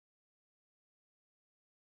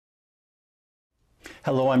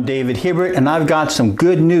Hello, I'm David Hibbert, and I've got some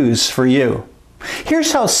good news for you.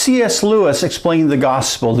 Here's how C.S. Lewis explained the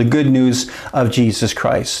gospel, the good news of Jesus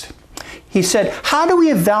Christ. He said, how do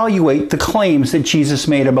we evaluate the claims that Jesus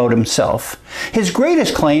made about himself? His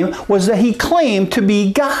greatest claim was that he claimed to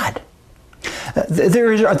be God.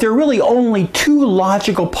 There are really only two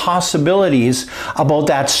logical possibilities about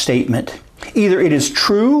that statement. Either it is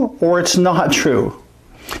true or it's not true.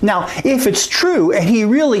 Now, if it's true and he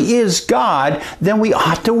really is God, then we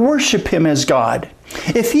ought to worship him as God.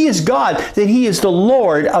 If he is God, then he is the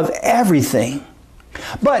Lord of everything.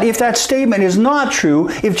 But if that statement is not true,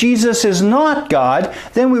 if Jesus is not God,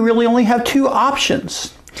 then we really only have two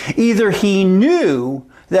options. Either he knew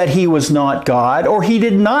that he was not God, or he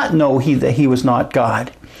did not know that he was not God.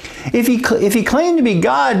 If he claimed to be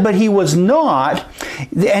God, but he was not,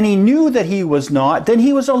 and he knew that he was not, then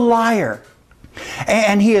he was a liar.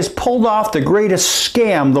 And he has pulled off the greatest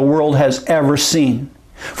scam the world has ever seen.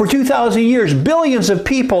 For 2,000 years, billions of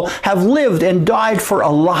people have lived and died for a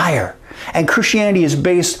liar. And Christianity is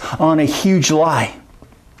based on a huge lie.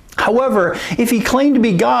 However, if he claimed to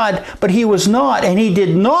be God, but he was not, and he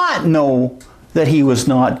did not know that he was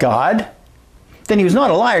not God, then he was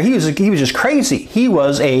not a liar. He was just crazy. He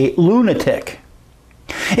was a lunatic.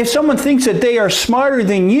 If someone thinks that they are smarter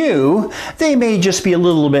than you, they may just be a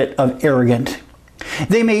little bit arrogant.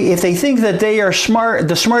 If they think that they are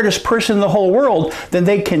the smartest person in the whole world, then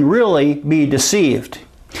they can really be deceived.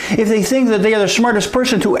 If they think that they are the smartest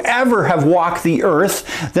person to ever have walked the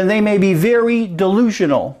earth, then they may be very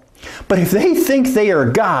delusional. But if they think they are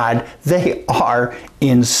God, they are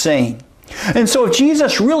insane. And so if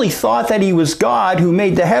Jesus really thought that he was God who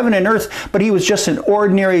made the heaven and earth, but he was just an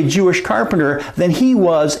ordinary Jewish carpenter, then he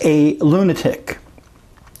was a lunatic.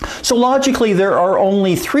 So logically, there are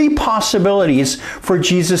only three possibilities for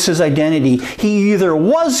Jesus' identity. He either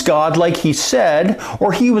was God, like he said,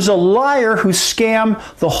 or he was a liar who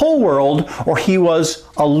scammed the whole world, or he was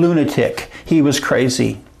a lunatic. He was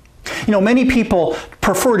crazy. You know, many people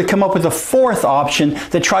prefer to come up with a fourth option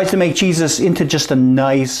that tries to make Jesus into just a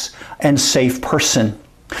nice and safe person.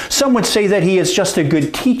 Some would say that he is just a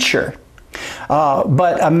good teacher.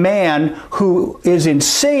 But a man who is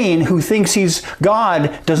insane, who thinks he's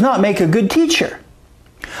God, does not make a good teacher.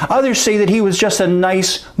 Others say that he was just a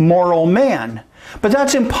nice, moral man. But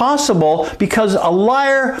that's impossible, because a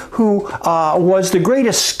liar who was the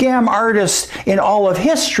greatest scam artist in all of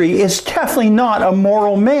history is definitely not a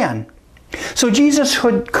moral man. So Jesus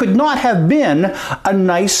could not have been a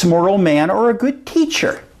nice, moral man or a good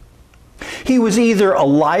teacher. He was either a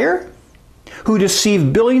liar who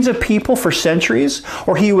deceived billions of people for centuries,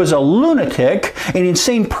 or he was a lunatic, an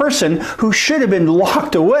insane person who should have been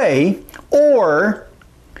locked away, or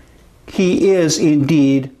he is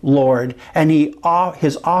indeed Lord, and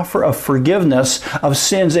his offer of forgiveness of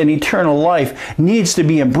sins and eternal life needs to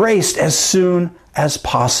be embraced as soon as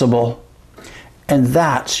possible. And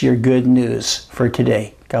that's your good news for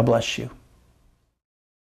today. God bless you.